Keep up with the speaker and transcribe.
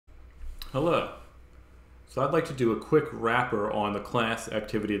Hello. So I'd like to do a quick wrapper on the class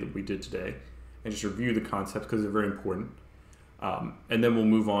activity that we did today and just review the concepts because they're very important. And then we'll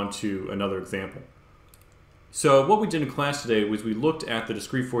move on to another example. So what we did in class today was we looked at the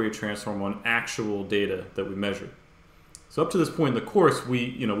discrete Fourier transform on actual data that we measured. So up to this point in the course,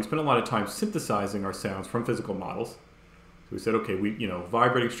 we spent a lot of time synthesizing our sounds from physical models. So we said, okay,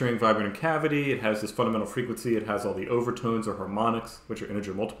 vibrating string, vibrating cavity, it has this fundamental frequency, it has all the overtones or harmonics, which are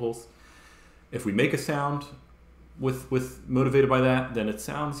integer multiples. If we make a sound motivated by that, then it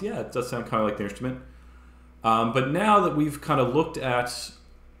sounds, yeah, it does sound kind of like the instrument. But now that we've kind of looked at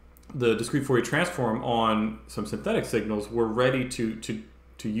the discrete Fourier transform on some synthetic signals, we're ready to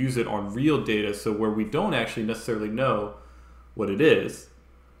use it on real data, so where we don't actually necessarily know what it is.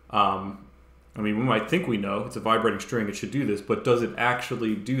 I mean, we might think we know, it's a vibrating string, it should do this, but does it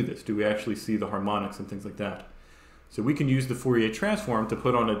actually do this? Do we actually see the harmonics and things like that? So we can use the Fourier transform to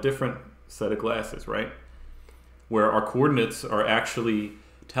put on a different set of glasses, right? Where our coordinates are actually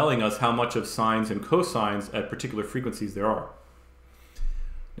telling us how much of sines and cosines at particular frequencies there are.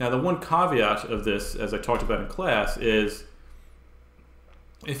 Now, the one caveat of this, as I talked about in class, is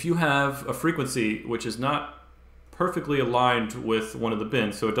if you have a frequency which is not perfectly aligned with one of the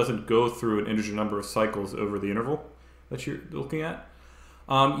bins, so it doesn't go through an integer number of cycles over the interval that you're looking at,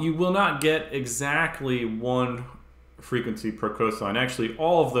 you will not get exactly one frequency per cosine. Actually,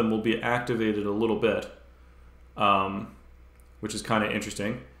 all of them will be activated a little bit, which is kind of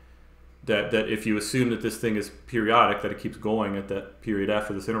interesting. That if you assume that this thing is periodic, that it keeps going at that period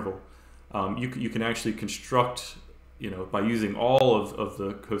after this interval, you can actually construct, by using all of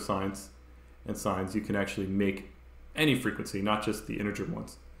the cosines and sines, you can actually make any frequency, not just the integer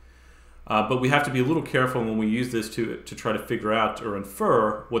ones. But we have to be a little careful when we use this to try to figure out or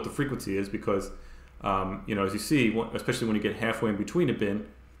infer what the frequency is, because as you see, especially when you get halfway in between a bin,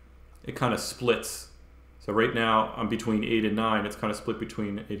 it kind of splits. So right now I'm between 8 and 9. It's kind of split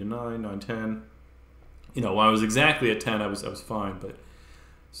between 8 and 9, 9, 10. When I was exactly at 10, I was fine. But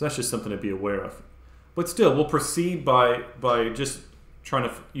so that's just something to be aware of. But still, we'll proceed by just trying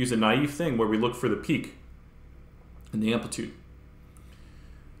to use a naive thing where we look for the peak and the amplitude.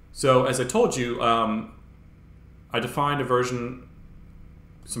 So as I told you, I defined a version,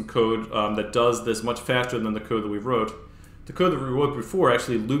 some code that does this much faster than the code that we wrote. The code that we wrote before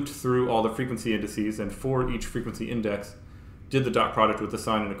actually looped through all the frequency indices, and for each frequency index did the dot product with the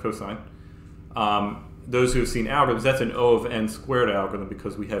sine and a cosine. Those who have seen algorithms, that's an O of n squared algorithm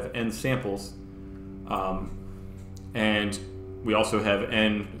because we have n samples, and we also have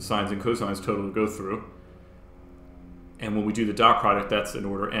n sines and cosines total to go through. And when we do the dot product, that's in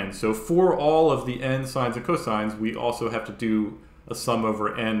order n. So for all of the n sines and cosines, we also have to do a sum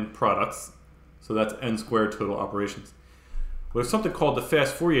over n products. So that's n squared total operations. There's something called the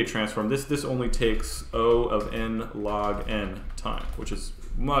fast Fourier transform. This only takes O of n log n time, which is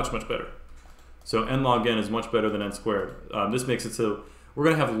much, much better. So n log n is much better than n squared. This makes it so we're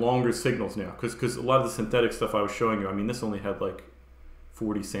going to have longer signals now, because a lot of the synthetic stuff I was showing you, I mean, this only had like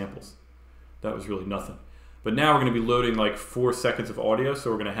 40 samples. That was really nothing. But now we're going to be loading like 4 seconds of audio, so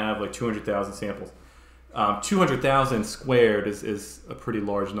we're going to have like 200,000 samples. 200,000 squared is a pretty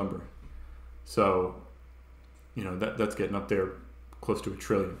large number. So that's getting up there close to 1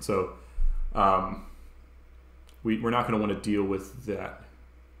 trillion. So we're not going to want to deal with that.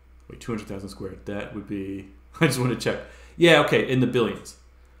 Wait, 200,000 squared. That would be, I just want to check. Yeah, okay, in the billions.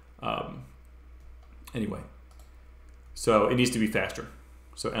 Anyway, so it needs to be faster.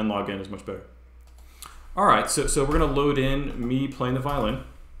 So n log n is much better. All right, so we're going to load in me playing the violin.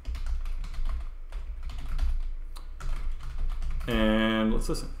 And let's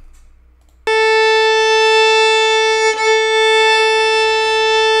listen.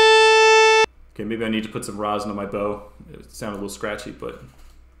 Okay, maybe I need to put some rosin on my bow. It sounded a little scratchy, but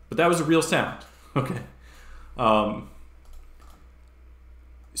that was a real sound. Okay.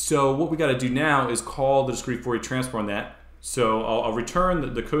 So what we got to do now is call the discrete Fourier transform on that. So I'll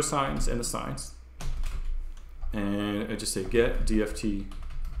return the cosines and the sines, and I just say get DFT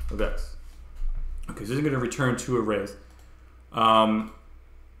of x. Okay, so this is going to return 2 arrays. Let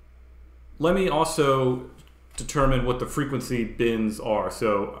me also determine what the frequency bins are.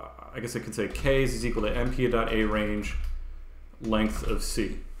 So I guess I could say k is equal to np.a range length of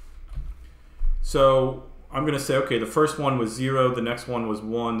c. So I'm going to say, okay, the first one was 0, the next one was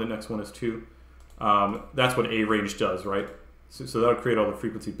 1, the next one is 2. That's what a range does, right? So that'll create all the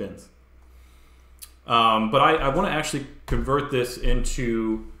frequency bins. But I want to actually convert this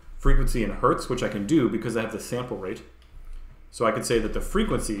into frequency in hertz, which I can do because I have the sample rate. So I could say that the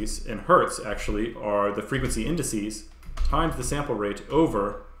frequencies in hertz actually are the frequency indices times the sample rate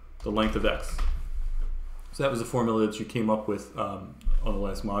over the length of x. So that was the formula that you came up with on the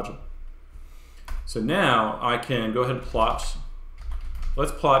last module. So now I can go ahead and plot,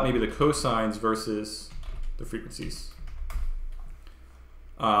 let's plot maybe the cosines versus the frequencies.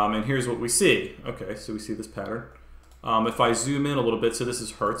 And here's what we see. Okay, so we see this pattern. If I zoom in a little bit, so this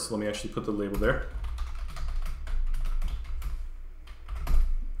is hertz, let me actually put the label there.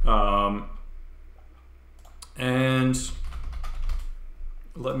 And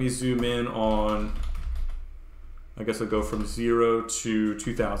let me zoom in on, I guess I'll go from 0 to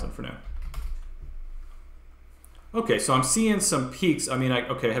 2000 for now. Okay, so I'm seeing some peaks. I mean, I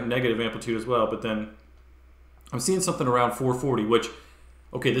have negative amplitude as well, but then I'm seeing something around 440, which,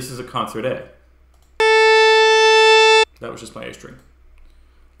 okay, this is a concert A. That was just my A string.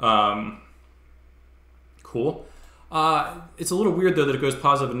 Cool. It's a little weird though that it goes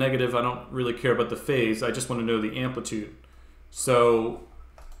positive and negative. I don't really care about the phase. I just want to know the amplitude. So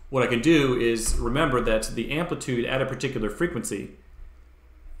what I can do is remember that the amplitude at a particular frequency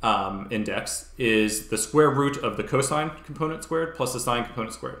index is the square root of the cosine component squared plus the sine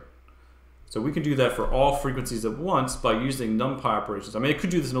component squared. So we can do that for all frequencies at once by using NumPy operations. I mean, I could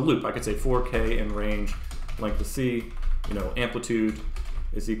do this in a loop. I could say 4k in range, length of c, you know, amplitude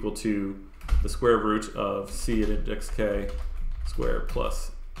is equal to the square root of c at index k squared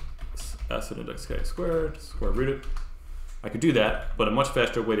plus s at index k squared, square root it. I could do that, but a much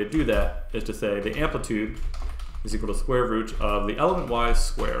faster way to do that is to say the amplitude is equal to square root of the element y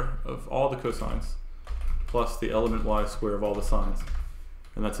square of all the cosines plus the element y square of all the sines.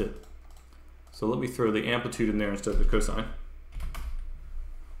 And that's it. So let me throw the amplitude in there instead of the cosine.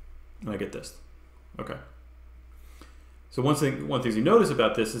 And I get this. Okay. So one thing you notice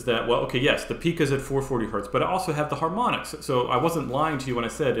about this is that, well, okay, yes, the peak is at 440 hertz, but I also have the harmonics. So I wasn't lying to you when I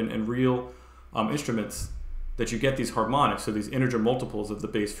said in real instruments that you get these harmonics, so these integer multiples of the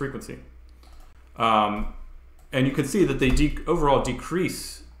base frequency. And you can see that they overall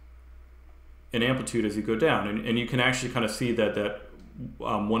decrease in amplitude as you go down. And you can actually kind of see that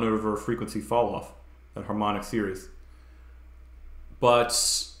 1 over frequency fall off, that harmonic series. But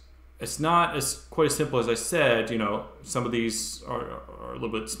it's not quite as simple as I said. You know, some of these are a little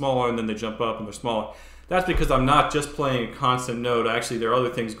bit smaller and then they jump up and they're smaller. That's because I'm not just playing a constant note. Actually, there are other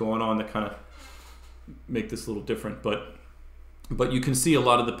things going on that kind of make this a little different. But you can see a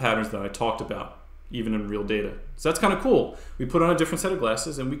lot of the patterns that I talked about, even in real data. So that's kind of cool. We put on a different set of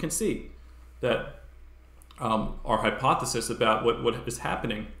glasses and we can see that our hypothesis about what is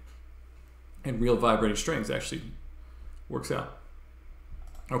happening in real vibrating strings actually works out.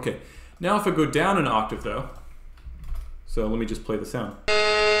 Okay, now if I go down an octave though, so let me just play the sound.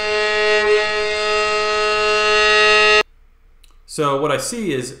 So what I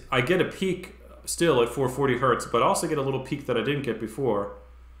see is I get a peak still at 440 hertz, but I also get a little peak that I didn't get before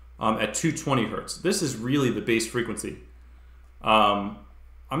at 220 hertz. This is really the base frequency.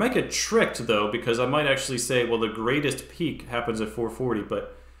 I might get tricked though, because I might actually say, well, the greatest peak happens at 440,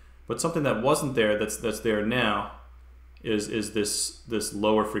 but something that wasn't there that's there now is this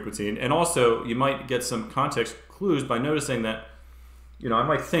lower frequency. And also you might get some context clues by noticing that, you know, I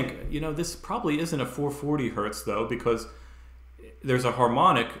might think, you know, this probably isn't a 440 hertz though, because there's a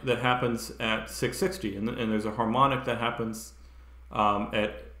harmonic that happens at 660 and there's a harmonic that happens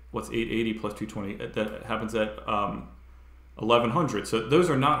at what's 880 plus 220 that happens at 1100. So those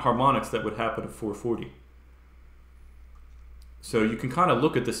are not harmonics that would happen at 440. So you can kind of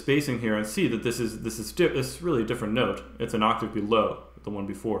look at the spacing here and see that this is really a different note. It's an octave below the one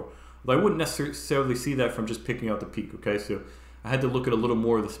before. But I wouldn't necessarily see that from just picking out the peak. Okay, so I had to look at a little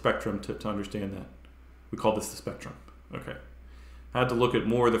more of the spectrum to understand that. We call this the spectrum. Okay, I had to look at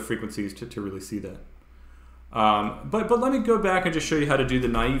more of the frequencies to really see that. But let me go back and just show you how to do the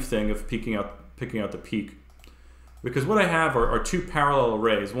naive thing of picking out the peak. Because what I have are two parallel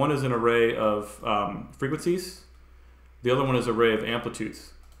arrays. One is an array of frequencies. The other one is an array of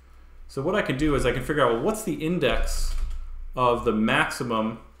amplitudes. So what I can do is I can figure out, well, what's the index of the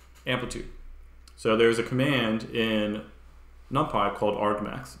maximum amplitude? So there's a command in NumPy called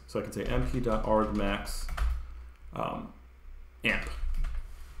argmax. So I can say mp.argmax amp.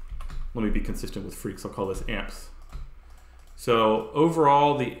 Let me be consistent with freaks. I'll call this amps. So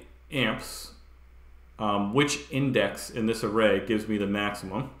overall, the amps, which index in this array gives me the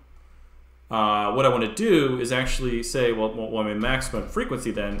maximum. What I want to do is actually say, well, my maximum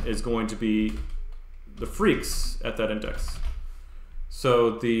frequency then is going to be the freaks at that index.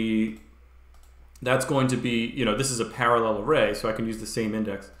 So that's going to be, you know, this is a parallel array, so I can use the same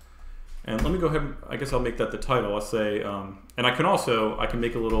index. And let me go ahead, I guess I'll make that the title. I'll say, and I can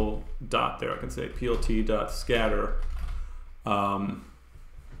make a little dot there. I can say plt.scatter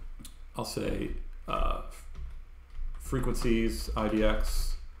I'll say frequencies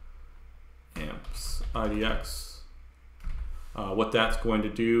IDX, amps IDX. What that's going to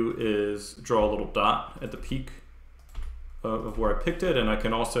do is draw a little dot at the peak of where I picked it, and I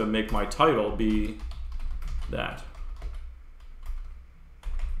can also make my title be that.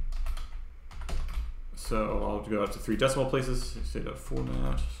 So I'll go up to 3 decimal places, say that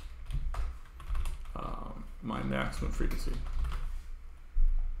format, my maximum frequency.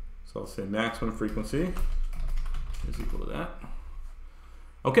 So I'll say maximum frequency is equal to that.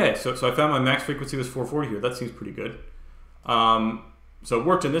 Okay, so I found my max frequency was 440 here. That seems pretty good. So it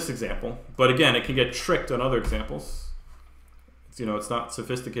worked in this example, but again, it can get tricked on other examples. It's not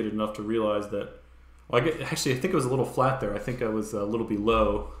sophisticated enough to realize that. Well, actually, I think it was a little flat there. I think I was a little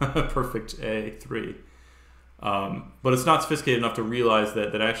below perfect A3. But it's not sophisticated enough to realize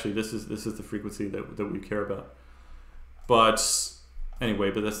that actually this is the frequency that we care about. But anyway,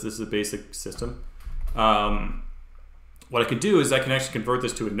 this is a basic system. What I can do is I can actually convert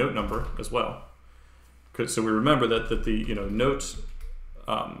this to a note number as well. So we remember that the note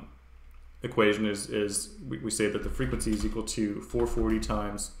equation is we say that the frequency is equal to 440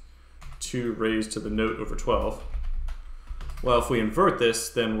 times 2 raised to the note over 12. Well, if we invert this,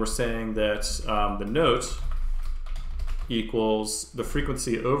 then we're saying that the note equals the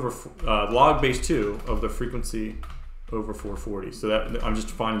frequency over log base 2 of the frequency over 440. So that I'm just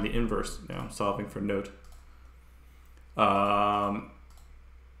finding the inverse now, solving for note. Hang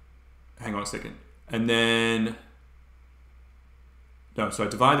on a second. And then, no, so I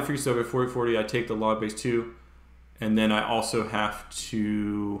divide the frequency over 440, I take the log base 2, and then I also have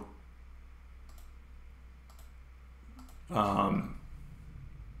to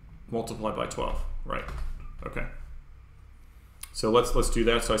multiply by 12, right? Okay. So let's do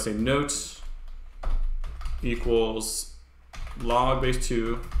that. So I say note equals log base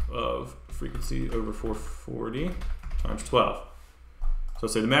 2 of frequency over 440 times 12. So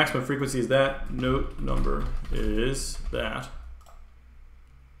say the maximum frequency is that, note number is that.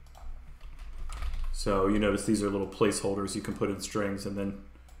 So you notice these are little placeholders you can put in strings, and then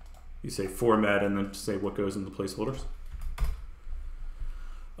you say format and then say what goes in the placeholders.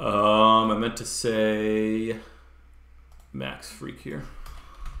 I meant to say max freq here.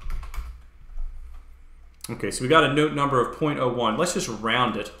 Okay, so we got a note number of 0.01. Let's just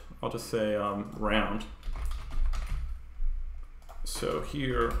round it. I'll just say round. So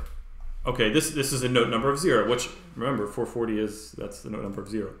here, okay, this is a note number of 0, which remember 440 that's the note number of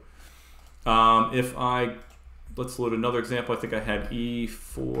 0. Let's load another example. I think I had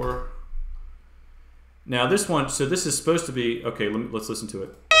E4. Now this one, so this is supposed to be, okay, let's listen to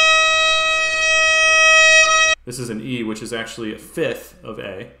it. This is an E, which is actually a fifth of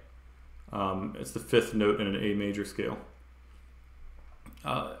A. It's the 5th note in an A major scale.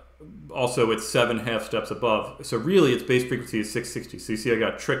 Also, it's 7 half steps above. So really, its base frequency is 660. So you see I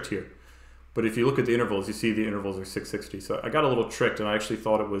got tricked here. But if you look at the intervals, you see the intervals are 660. So I got a little tricked, and I actually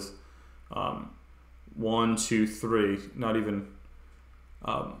thought it was 1, 2, 3, not even,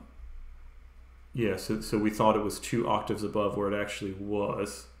 yeah, so we thought it was 2 octaves above where it actually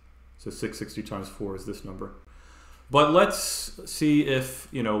was. So 660 times 4 is this number. But let's see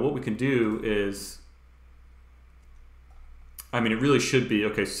if, what we can do is, I mean, it really should be,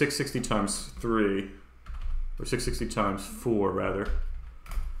 okay, 660 times 3, or 660 times 4, rather.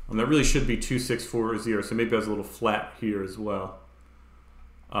 That really should be 2640, so maybe I was a little flat here as well.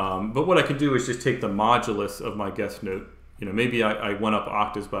 But what I can do is just take the modulus of my guess note. Maybe I went up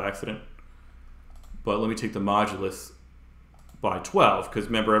octaves by accident, but let me take the modulus by 12, because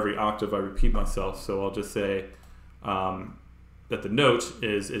remember, every octave I repeat myself, so I'll just say that the note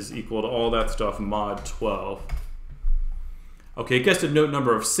is equal to all that stuff mod 12. Okay, it gets a note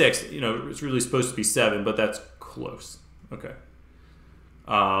number of 6. It's really supposed to be 7, but that's close. Okay.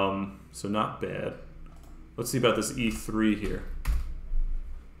 So not bad. Let's see about this E3 here.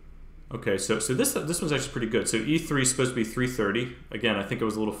 Okay, so this one's actually pretty good. So E3 is supposed to be 330. Again, I think it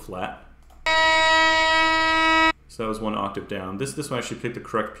was a little flat. So that was 1 octave down. This one actually picked the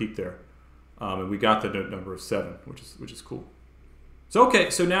correct peak there. And we got the note number of 7, which is cool. So okay,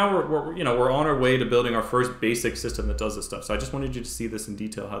 so now we're on our way to building our first basic system that does this stuff. So I just wanted you to see this in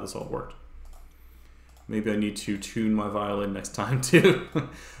detail, how this all worked. Maybe I need to tune my violin next time too,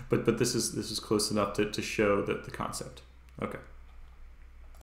 but this is close enough to show the concept. Okay.